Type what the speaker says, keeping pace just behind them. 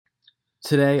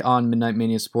Today on Midnight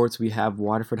Mania Sports, we have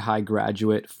Waterford High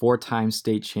graduate, four-time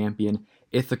state champion,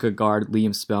 Ithaca guard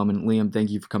Liam Spellman. Liam,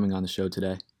 thank you for coming on the show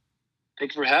today.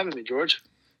 Thank you for having me, George.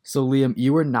 So, Liam,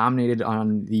 you were nominated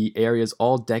on the area's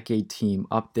all-decade team,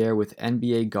 up there with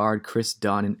NBA guard Chris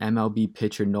Dunn and MLB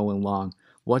pitcher Nolan Long.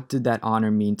 What did that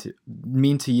honor mean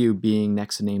to you, being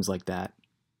next to names like that?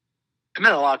 It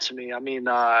meant a lot to me.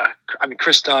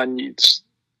 Chris Dunn.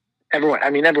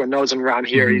 Everyone knows him around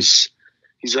here. Mm-hmm. He's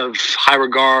of high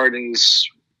regard, and he's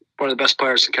one of the best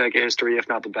players in Connecticut history, if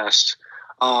not the best.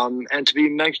 And to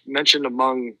be mentioned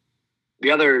among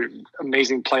the other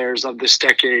amazing players of this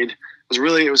decade I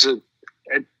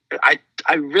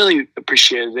really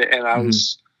appreciated it, and I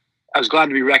was glad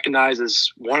to be recognized as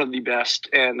one of the best,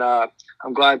 and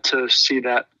I'm glad to see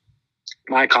that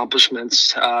my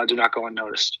accomplishments do not go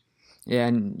unnoticed. Yeah,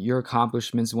 and your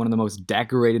accomplishments, one of the most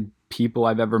decorated people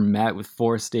I've ever met, with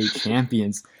 4 state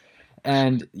champions.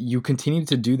 And you continued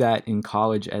to do that in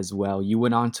college as well. You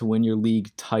went on to win your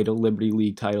league title, Liberty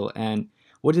League title. And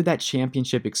what did that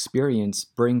championship experience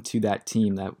bring to that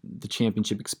team, the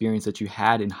championship experience that you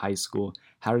had in high school?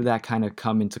 How did that kind of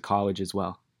come into college as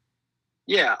well?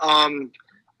 Yeah, I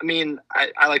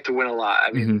like to win a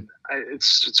lot.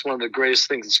 It's one of the greatest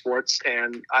things in sports,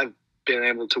 and I've been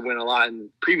able to win a lot in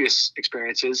previous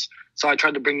experiences. So I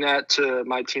tried to bring that to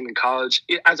my team in college.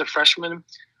 As a freshman,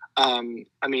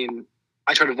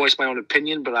 I try to voice my own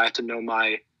opinion, but I have to know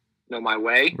my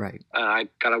way. Right. I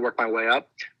got to work my way up,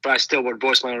 but I still would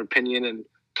voice my own opinion and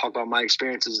talk about my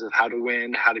experiences of how to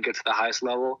win, how to get to the highest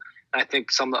level. And I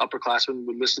think some of the upperclassmen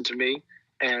would listen to me,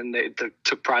 and they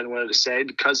took pride in what I had to say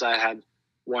because I had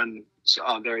won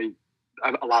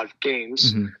a lot of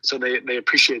games. Mm-hmm. So they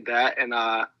appreciate that. And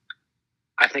I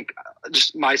think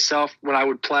just myself, when I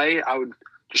would play, I would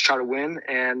just try to win.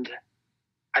 And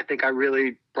I think I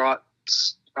really brought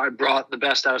the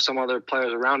best out of some other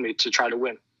players around me to try to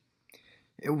win.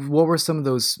 What were some of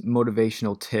those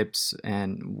motivational tips,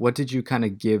 and what did you kind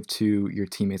of give to your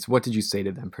teammates? What did you say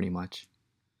to them pretty much?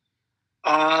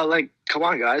 Come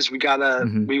on, guys, we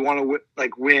want to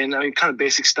win. Kind of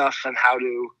basic stuff on how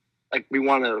to, we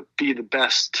want to be the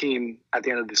best team at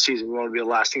the end of the season. We want to be the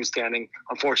last team standing.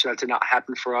 Unfortunately, that did not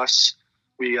happen for us.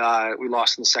 We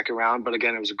lost in the second round, but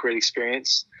again, it was a great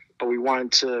experience. But we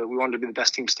wanted to be the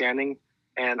best team standing,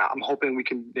 and I'm hoping we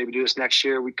can maybe do this next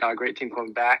year. We got a great team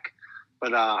coming back,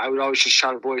 but I would always just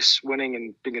try to voice winning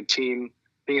and being in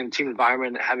a team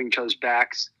environment, having each other's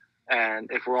backs. And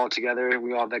if we're all together,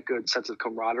 we all have that good sense of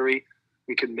camaraderie,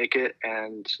 we can make it.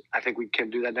 And I think we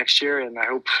can do that next year. And I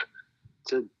hope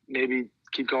to maybe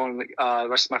keep going the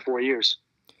rest of my 4 years.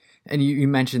 And you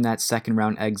mentioned that second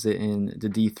round exit in the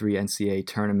D3 NCAA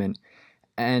tournament.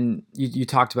 And you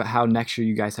talked about how next year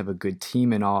you guys have a good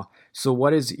team and all. So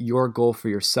what is your goal for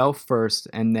yourself first,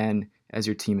 and then as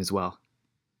your team as well?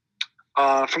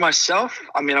 For myself,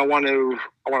 I want to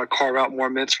carve out more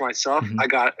minutes for myself. Mm-hmm. I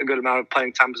got a good amount of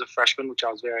playing time as a freshman, which I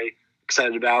was very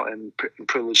excited about and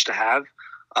privileged to have.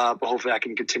 But hopefully I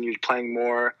can continue playing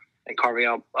more and carving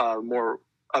out a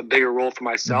bigger role for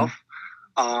myself.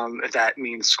 Mm-hmm. If that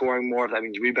means scoring more, if that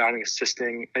means rebounding,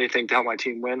 assisting, anything to help my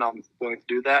team win, I'm willing to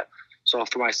do that. So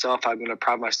for myself, I'm going to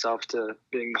pride myself to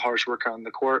being the hardest worker on the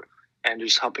court and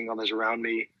just helping others around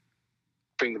me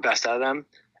bring the best out of them.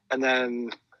 And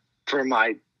then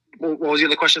what was the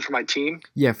other question for my team?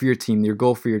 Yeah, for your team, your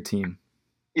goal for your team.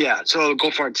 Yeah, so the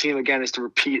goal for our team, again, is to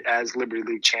repeat as Liberty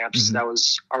League champs. Mm-hmm. That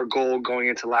was our goal going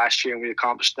into last year, and we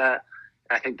accomplished that.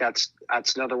 And I think that's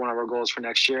another one of our goals for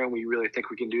next year, and we really think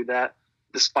we can do that,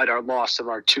 despite our loss of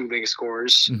our 2 leading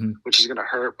scorers, mm-hmm. which is going to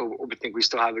hurt, but we think we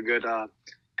still have a good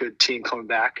team coming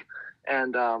back.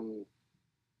 And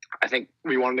I think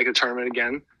we want to make a tournament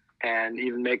again and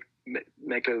even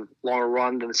make a longer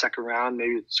run than the second round,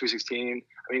 maybe Sweet 16.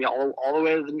 All the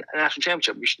way to the national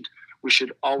championship. We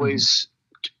should always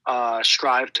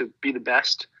strive to be the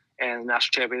best, and the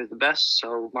national champion is the best,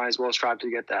 so might as well strive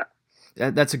to get that.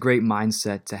 That's a great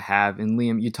mindset to have. And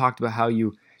Liam, you talked about how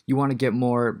you want to get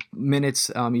more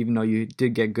minutes, even though you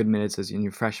did get good minutes as in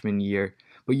your freshman year.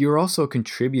 But you're also a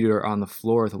contributor on the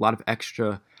floor with a lot of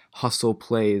extra hustle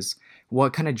plays.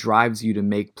 What kind of drives you to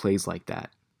make plays like that?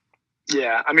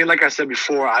 Yeah, like I said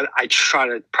before, I try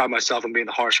to pride myself on being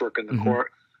the hardest worker in the mm-hmm.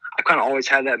 court. I kind of always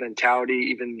had that mentality,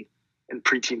 even in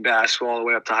preteen basketball all the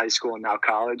way up to high school and now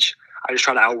college. I just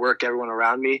try to outwork everyone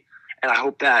around me, and I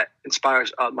hope that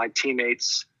inspires my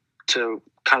teammates to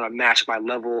kind of match my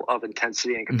level of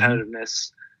intensity and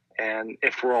competitiveness. Mm-hmm. And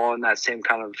if we're all in that same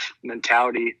kind of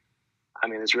mentality,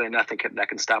 there's really nothing that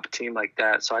can stop a team like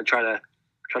that. So I try to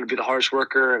be the hardest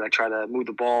worker, and I try to move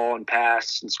the ball and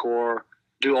pass and score,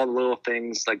 do all the little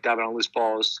things like diving on loose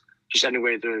balls, just any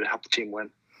way to help the team win.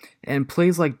 And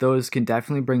plays like those can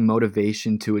definitely bring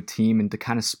motivation to a team and to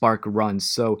kind of spark runs.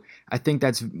 So I think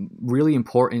that's really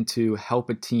important to help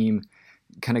a team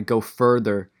kind of go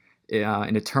further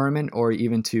in a tournament or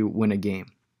even to win a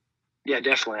game. Yeah,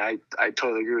 definitely. I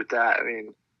totally agree with that. I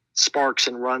mean, sparks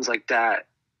and runs like that,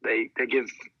 they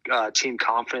give team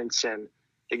confidence, and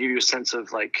they give you a sense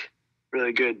of like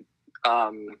really good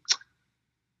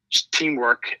just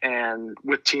teamwork, and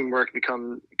with teamwork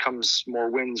comes more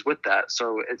wins with that.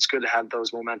 So it's good to have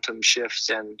those momentum shifts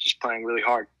and just playing really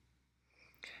hard.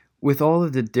 With all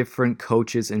of the different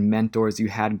coaches and mentors you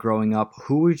had growing up,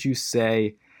 who would you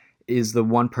say is the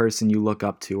one person you look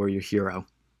up to or your hero?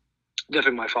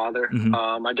 Definitely my father.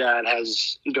 Mm-hmm. My dad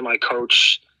he's been my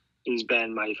coach. He's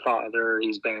been my father.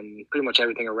 He's been pretty much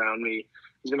everything around me.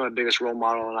 He's been my biggest role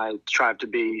model, and I strive to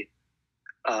be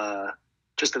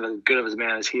just as good of a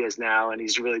man as he is now. And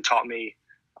he's really taught me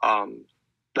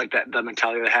like the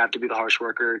mentality I have to be the harsh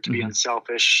worker, to be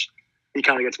unselfish. He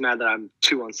kind of gets mad that I'm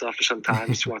too unselfish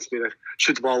sometimes. He wants me to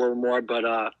shoot the ball a little more,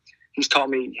 but he's taught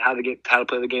me how to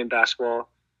play the game of basketball,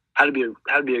 how to be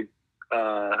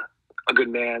a good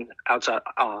man outside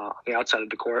on the outside of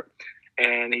the court,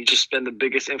 and he's just been the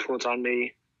biggest influence on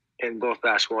me in both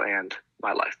basketball and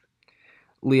my life.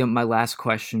 Liam, my last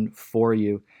question for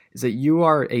you is that you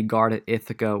are a guard at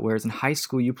Ithaca, whereas in high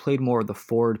school you played more of the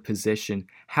forward position.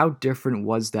 How different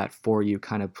was that for you,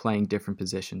 kind of playing different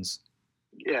positions?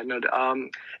 Yeah, no,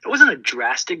 it wasn't a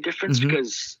drastic difference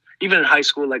because even in high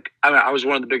school, like I was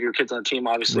one of the bigger kids on the team,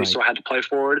 obviously, right. So I had to play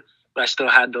forward, but I still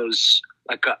had those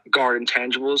like guard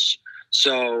intangibles.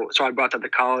 So I brought that to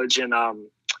college, and I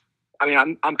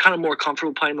mean, I'm kind of more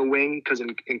comfortable playing the wing because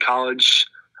in college,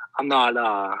 I'm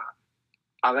a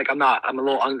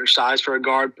little undersized for a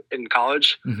guard in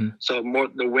college. So more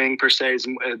the wing per se is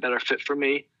a better fit for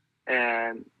me.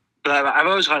 But I've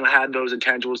always kind of had those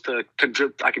intangibles I can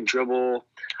dribble, I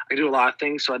can do a lot of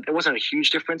things. So it wasn't a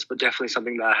huge difference, but definitely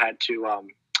something that I had to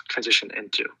transition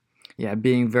into. Yeah,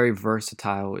 being very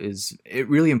versatile is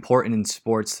really important in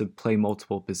sports to play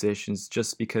multiple positions,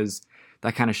 just because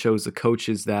that kind of shows the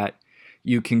coaches that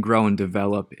you can grow and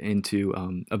develop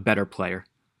into a better player.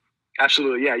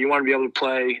 Absolutely, yeah. You want to be able to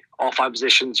play all 5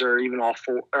 positions, or even all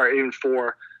 4, or even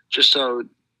 4, just so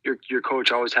your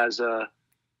coach always has a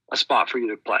spot for you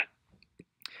to play.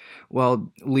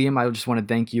 Well, Liam, I just want to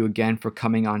thank you again for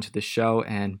coming onto the show,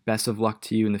 and best of luck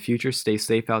to you in the future. Stay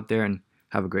safe out there, and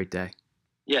have a great day.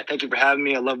 Yeah, thank you for having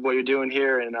me. I love what you're doing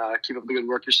here, and keep up the good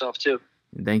work yourself too.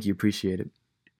 Thank you. Appreciate it.